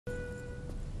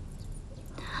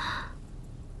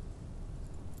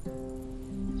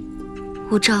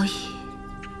武昭仪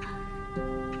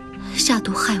下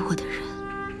毒害我的人，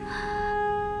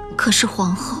可是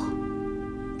皇后。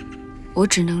我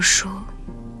只能说，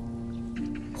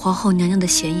皇后娘娘的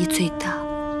嫌疑最大，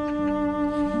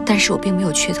但是我并没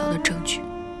有确凿的证据。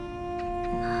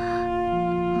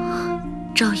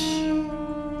昭仪，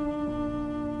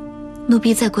奴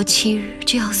婢再过7日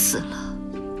就要死了，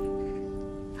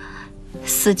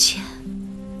死前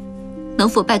能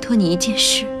否拜托你一件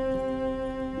事？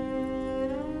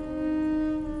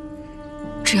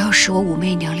只要是我武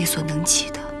媚娘力所能及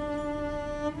的，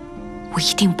我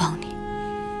一定帮你。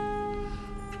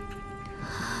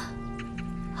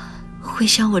回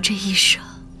想我这一生，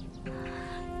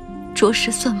着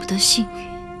实算不得幸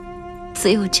运，自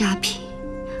幼家贫，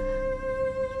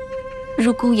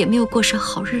入宫也没有过上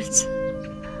好日子。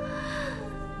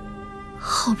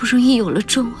好不容易有了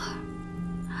钟儿，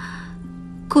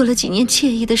过了几年惬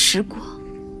意的时光，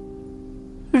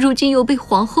如今又被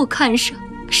皇后看上，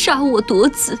杀我夺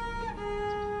子。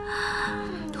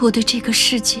我对这个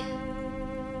世界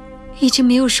已经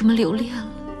没有什么留恋了。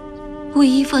唯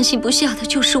一放心不下的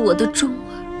就是我的钟儿，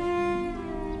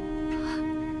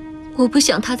我不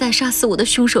想他在杀死我的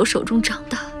凶手手中长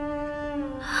大。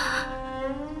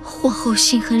皇后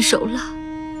心狠手辣，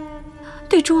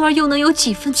对钟儿又能有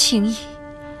几分情谊？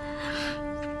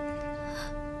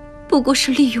不过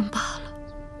是利用罢了。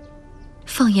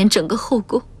放眼整个后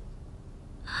宫，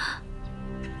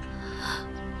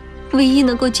唯一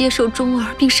能够接受钟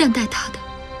儿并善待她的，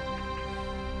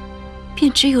便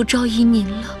只有昭仪您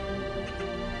了。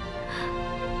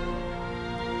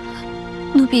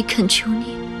奴婢恳求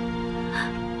你，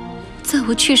在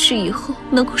我去世以后，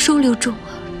能够收留钟儿。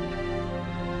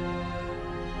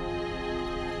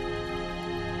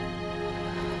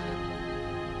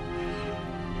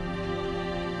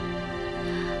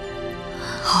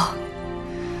好，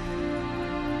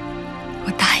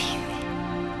我答应你。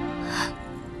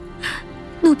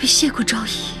奴婢谢过昭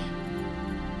仪。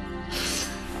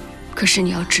可是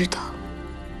你要知道，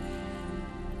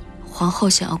皇后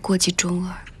想要过继钟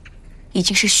儿，已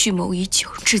经是蓄谋已久，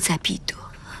志在必得。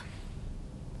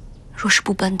若是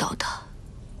不扳倒他，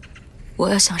我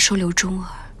要想收留钟儿，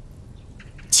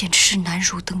简直是难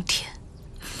如登天。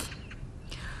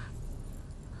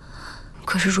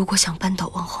可是如果想扳倒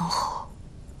王皇后，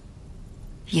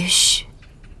也许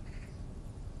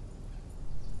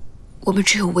我们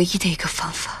只有唯一的一个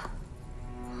方法。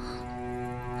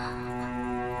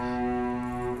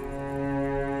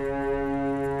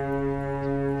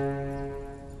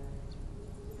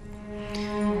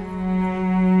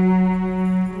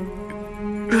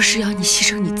若是要你牺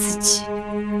牲你自己，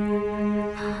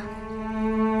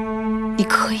你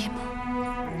可以吗？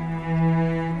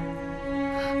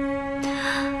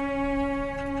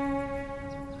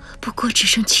不过只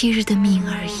剩7日的命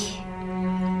而已，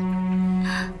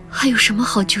还有什么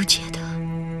好纠结的？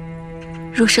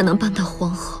若是能扳倒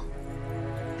皇后，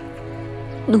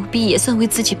奴婢也算为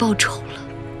自己报仇了，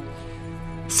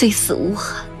虽死无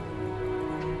憾。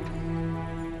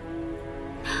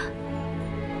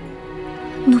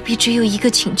奴婢只有一个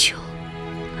请求，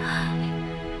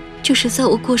就是在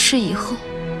我过世以后，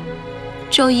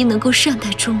昭仪能够善待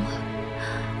钟儿，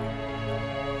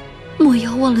莫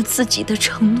要忘了自己的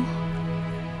承诺。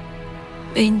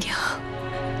媚娘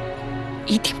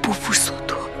一定不负所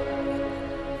托。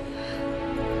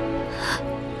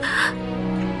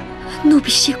奴婢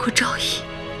谢过昭仪。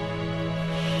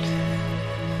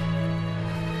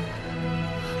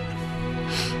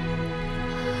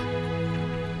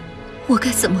我该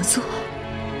怎么做？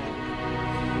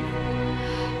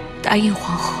答应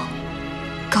皇后，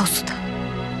告诉她，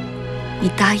你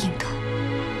答应她，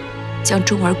将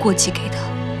钟儿过继给她。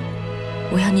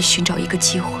我要你寻找一个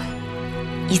机会，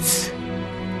以此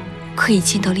可以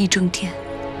进到立正殿，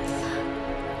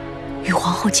与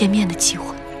皇后见面的机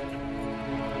会。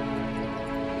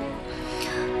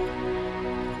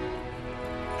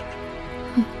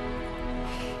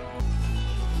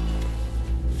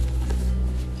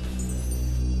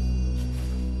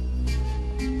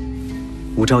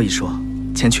吴昭仪说，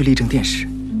前去立正殿时，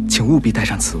请务必带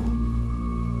上此物。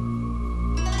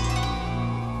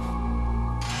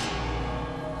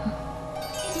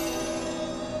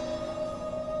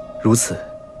如此，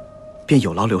便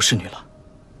有劳刘氏女了。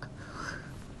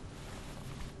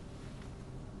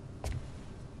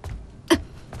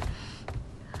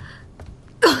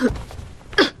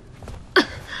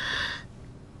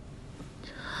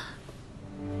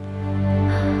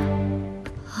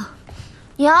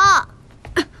娘，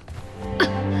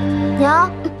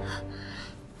娘，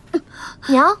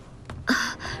娘，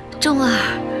钟儿，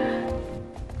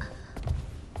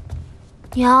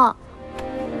娘，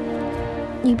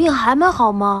你病还没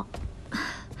好吗？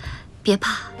别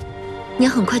怕，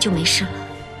娘很快就没事了。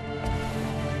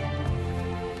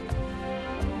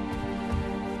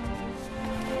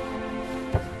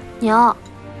娘，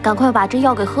赶快把这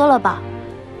药给喝了吧。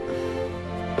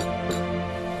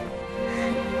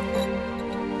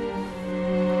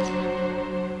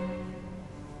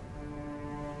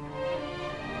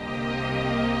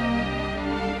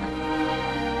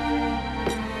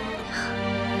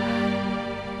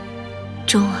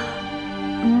钟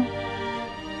儿，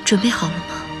准备好了吗？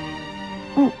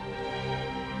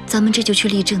咱们这就去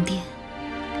立正殿。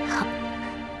好。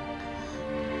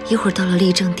一会儿到了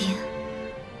立正殿，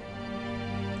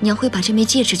娘会把这枚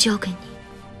戒指交给你。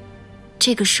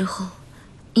这个时候，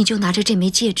你就拿着这枚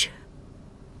戒指，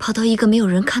跑到一个没有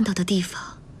人看到的地方，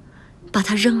把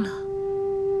它扔了，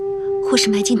或是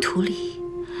埋进土里，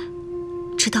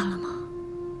知道了吗？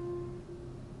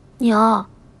娘，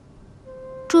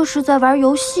这是在玩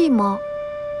游戏吗？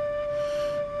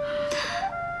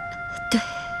对，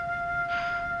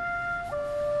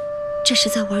这是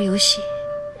在玩游戏。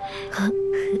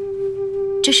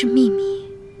这是秘密，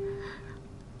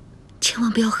千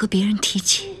万不要和别人提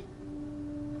起。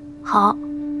好。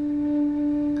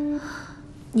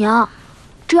娘，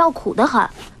这药苦得很，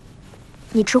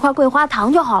你吃块桂花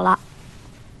糖就好了。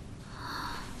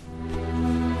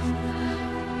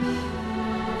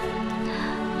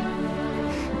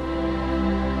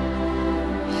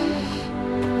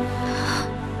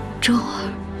周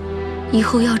儿，以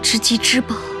后要知饥知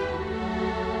饱，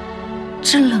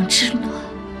知冷知暖，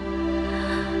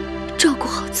照顾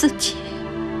好自己。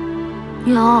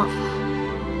娘，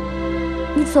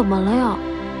你怎么了呀？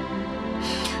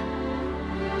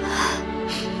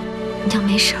娘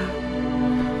没事儿，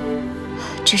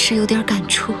只是有点感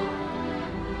触。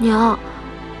娘，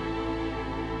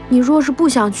你若是不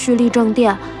想去立正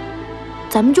殿，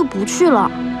咱们就不去了。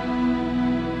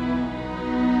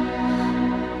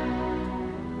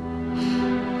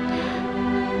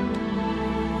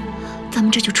咱们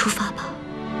这就出发吧。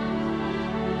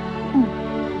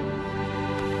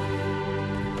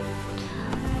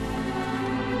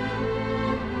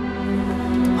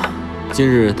今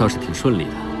日倒是挺顺利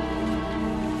的。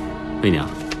媚娘，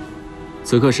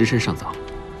此刻时辰尚早，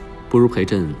不如陪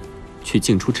朕去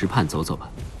进出池畔走走吧。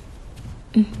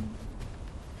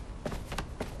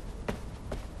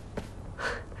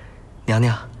娘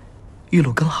娘，玉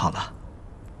露羹好了。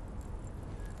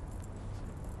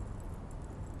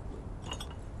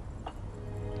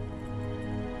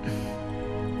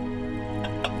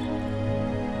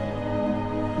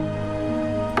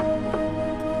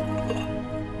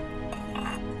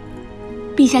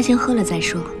陛下先喝了再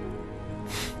说。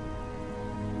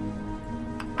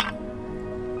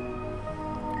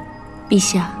陛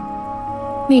下，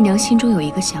媚娘心中有一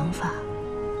个想法，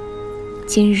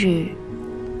今日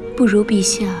不如陛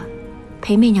下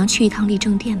陪媚娘去一趟立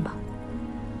正殿吧。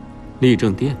立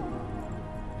正殿？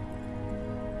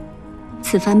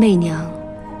此番媚娘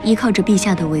依靠着陛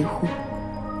下的维护，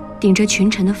顶着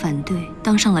群臣的反对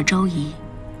当上了昭仪，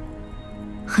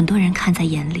很多人看在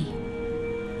眼里，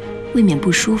未免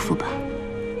不舒服吧？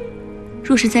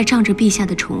若是再仗着陛下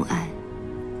的宠爱，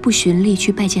不循例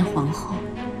去拜见皇后，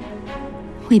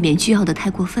未免倨傲得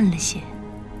太过分了些。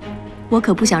我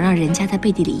可不想让人家在背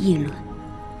地里议论，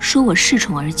说我恃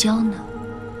宠而骄呢。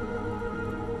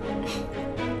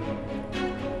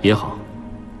也好，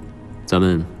咱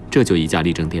们这就移驾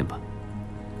立正殿吧。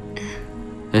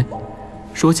哎，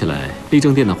说起来，立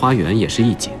正殿的花园也是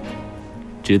一景，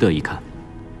值得一看。